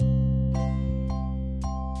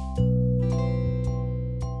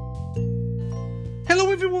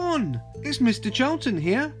everyone, it's Mr. Charlton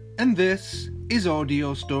here, and this is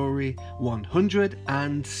Audio Story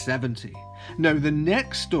 170. Now the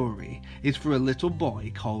next story is for a little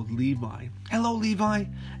boy called Levi. Hello Levi,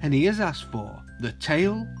 and he has asked for The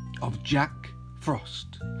Tale of Jack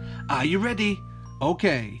Frost. Are you ready?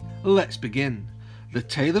 Okay, let's begin. The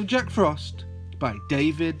Tale of Jack Frost by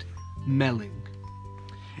David Melling.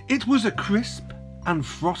 It was a crisp and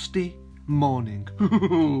frosty morning.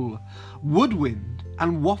 Woodwind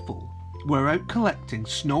and Waffle were out collecting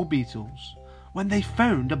snow beetles when they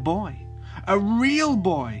found a boy, a real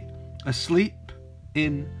boy, asleep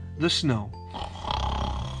in the snow.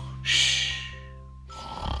 Shh,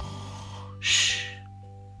 shh.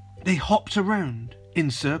 They hopped around in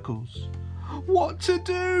circles. What to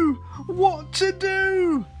do? What to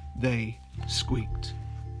do? They squeaked.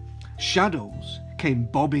 Shadows came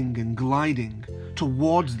bobbing and gliding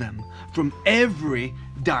towards them from every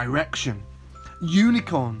direction.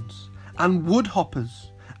 Unicorns and woodhoppers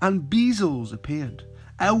and beazles appeared.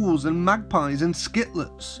 Owls and magpies and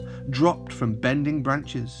skitlets dropped from bending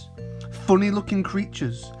branches. Funny-looking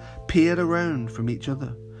creatures peered around from each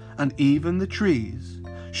other, and even the trees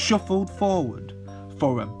shuffled forward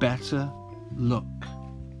for a better look.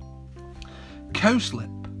 Cowslip,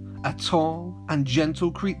 a tall and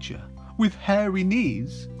gentle creature with hairy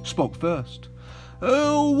knees, spoke first.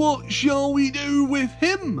 "Oh, what shall we do with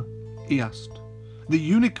him?" he asked. The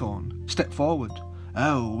unicorn stepped forward.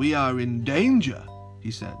 "Oh, we are in danger," he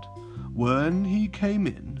said. "When he came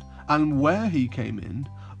in and where he came in,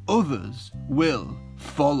 others will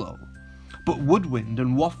follow." But Woodwind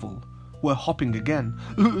and Waffle were hopping again.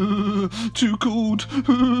 "Too cold,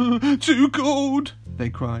 too cold," they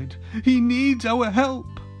cried. "He needs our help."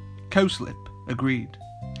 Cowslip agreed.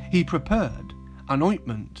 He prepared an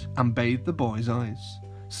ointment and bathed the boy's eyes.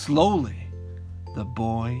 Slowly, the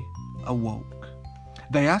boy awoke.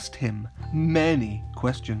 They asked him many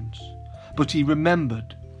questions, but he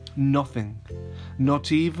remembered nothing,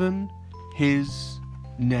 not even his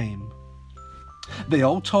name. They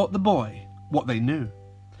all taught the boy what they knew.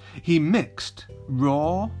 He mixed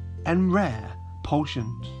raw and rare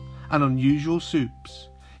potions and unusual soups.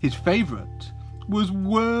 His favourite was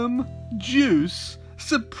worm juice.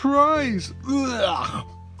 Surprise! Ugh.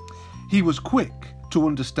 He was quick to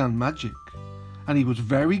understand magic, and he was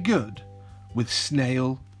very good with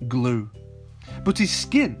snail glue. But his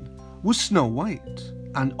skin was snow white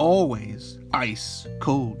and always ice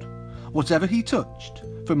cold. Whatever he touched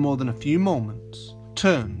for more than a few moments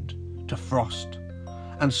turned to frost,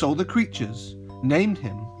 and so the creatures named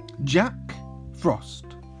him Jack Frost.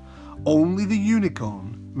 Only the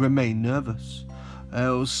unicorn remained nervous.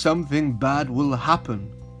 "Oh, something bad will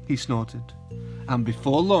happen," he snorted. And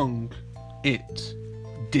before long, it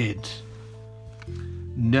did.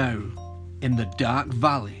 Now, in the dark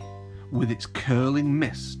valley, with its curling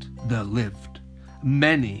mist, there lived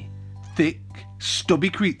many thick, stubby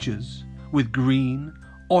creatures with green,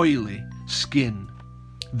 oily skin.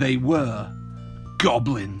 They were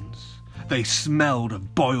goblins. They smelled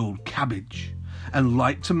of boiled cabbage and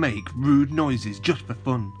liked to make rude noises just for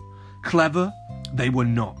fun. Clever they were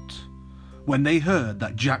not. When they heard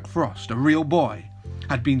that Jack Frost, a real boy,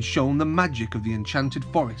 had been shown the magic of the enchanted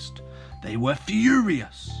forest, they were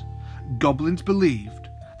furious. Goblins believed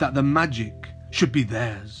that the magic should be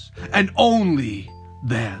theirs, and only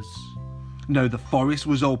theirs. Now the forest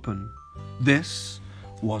was open. This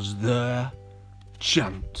was their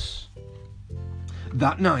chance.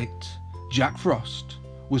 That night, Jack Frost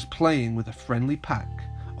was playing with a friendly pack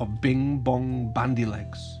of Bing Bong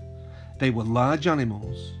Bandylegs. They were large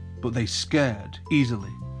animals, but they scared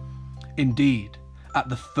easily. Indeed, at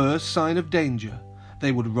the first sign of danger,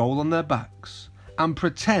 they would roll on their backs and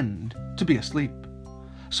pretend to be asleep.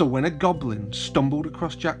 So when a goblin stumbled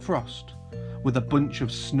across Jack Frost with a bunch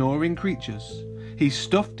of snoring creatures, he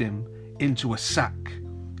stuffed him into a sack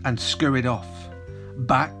and scurried off,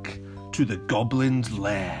 back to the goblin's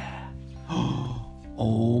lair.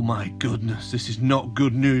 Oh my goodness, this is not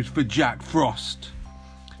good news for Jack Frost.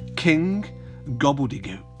 King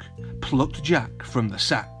Gobbledygook plucked Jack from the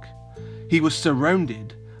sack. He was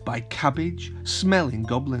surrounded by cabbage-smelling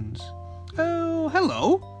goblins. "Oh,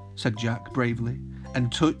 hello," said Jack bravely,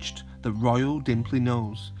 and touched the royal dimply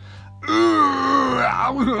nose.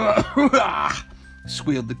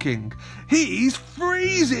 Squealed the king. "He's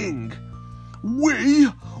freezing!" "We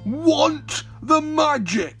want the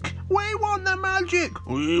magic! We want the magic!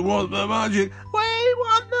 We want the magic! We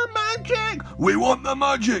want the magic! We want the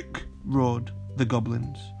magic!" roared the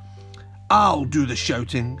goblins. "I'll do the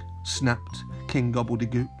shouting," snapped King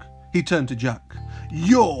Gobbledygook. He turned to Jack.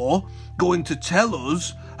 "You're going to tell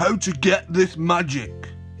us how to get this magic,"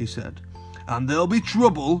 he said. "And there'll be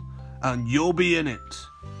trouble, and you'll be in it."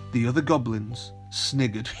 The other goblins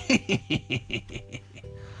sniggered.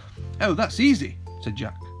 "Oh, that's easy," said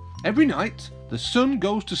Jack. "Every night, the sun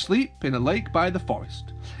goes to sleep in a lake by the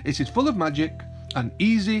forest. It is full of magic and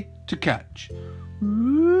easy to catch."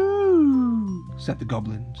 "Ooh," said the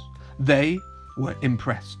goblins. They were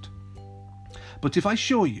impressed. "But if I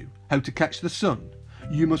show you how to catch the sun,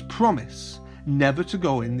 you must promise never to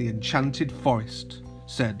go in the enchanted forest,"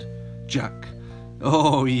 said Jack.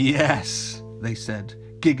 "Oh, yes," they said,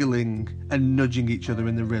 giggling and nudging each other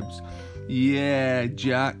in the ribs. "Yeah,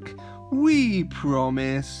 Jack, we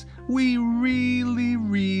promise. We really,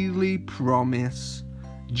 really promise."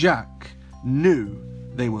 Jack knew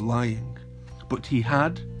they were lying, but he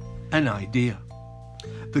had an idea.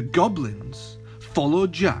 The goblins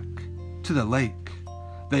followed Jack to the lake.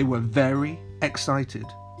 They were very excited.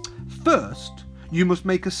 "First, you must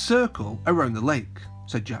make a circle around the lake,"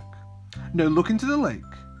 said Jack. "Now look into the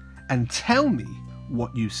lake and tell me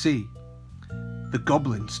what you see." The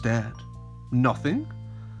goblin stared. Nothing.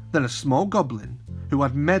 Then a small goblin, who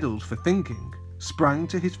had medals for thinking, sprang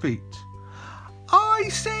to his feet. "I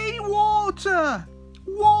see water!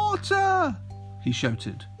 Water!" he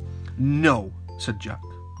shouted. "No," said Jack,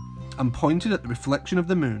 and pointed at the reflection of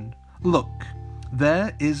the moon. "Look,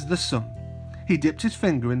 there is the sun." He dipped his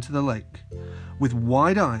finger into the lake. With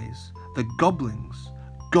wide eyes, the goblins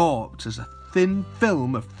gawped as a thin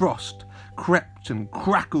film of frost crept and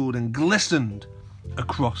crackled and glistened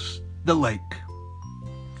across the lake.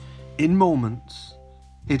 In moments,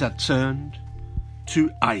 it had turned to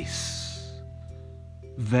ice.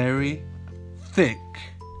 Very thick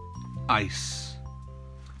ice.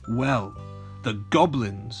 Well, the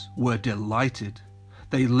goblins were delighted.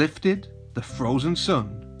 They lifted the frozen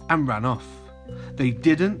sun and ran off. They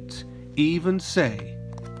didn't even say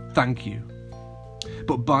thank you.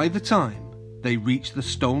 But by the time they reached the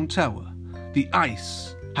stone tower, the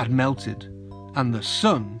ice had melted and the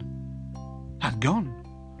sun had gone.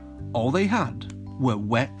 All they had were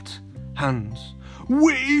wet hands.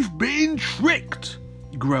 "We've been tricked!"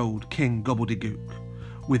 growled King Gobbledygook.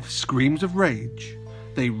 With screams of rage,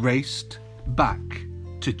 they raced back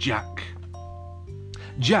to Jack.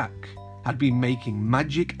 Jack had been making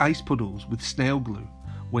magic ice puddles with snail glue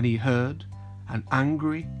when he heard an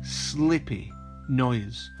angry, slippy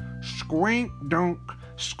noise. Squink dunk,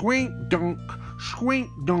 squink dunk, squink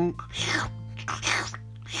dunk.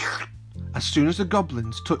 As soon as the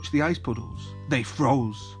goblins touched the ice puddles, they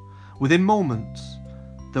froze. Within moments,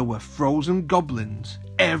 there were frozen goblins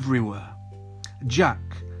everywhere. Jack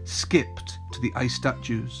skipped to the ice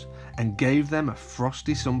statues and gave them a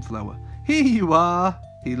frosty sunflower. "Here you are,"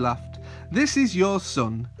 he laughed. "This is your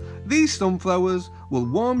sun. These sunflowers will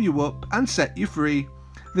warm you up and set you free.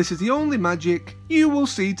 This is the only magic you will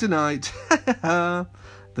see tonight."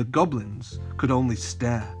 The goblins could only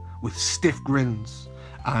stare with stiff grins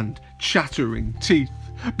and chattering teeth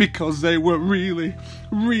because they were really,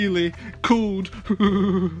 really cold.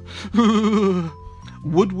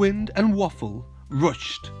 Woodwind and Waffle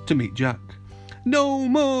rushed to meet Jack. "No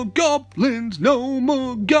more goblins, no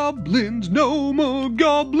more goblins, no more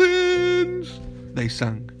goblins," they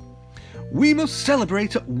sang. "We must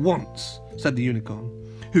celebrate at once," said the unicorn,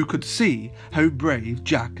 who could see how brave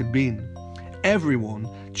Jack had been. Everyone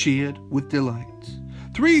cheered with delight.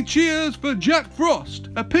 "3 cheers for Jack Frost!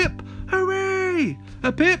 A pip, hooray!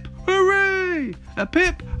 A pip, hooray! A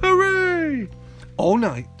pip, hooray!" All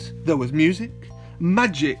night there was music,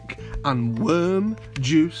 magic, and worm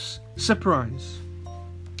juice surprise.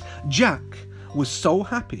 Jack was so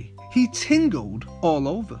happy he tingled all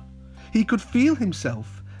over. He could feel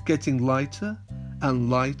himself getting lighter and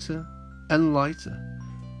lighter and lighter.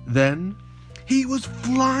 Then he was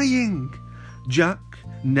flying. Jack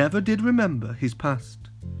never did remember his past,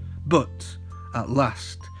 but at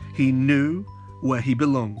last he knew where he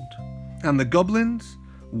belonged. And the goblins,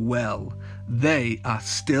 well, they are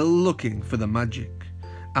still looking for the magic,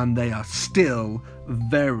 and they are still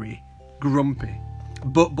very grumpy.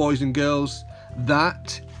 But boys and girls,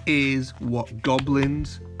 that is what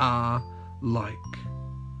goblins are like.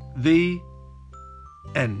 The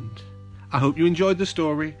end. I hope you enjoyed the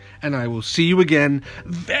story, and I will see you again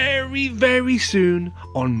very, very soon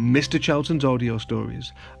on Mr. Charlton's Audio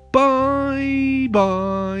Stories. Bye,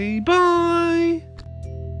 bye, bye.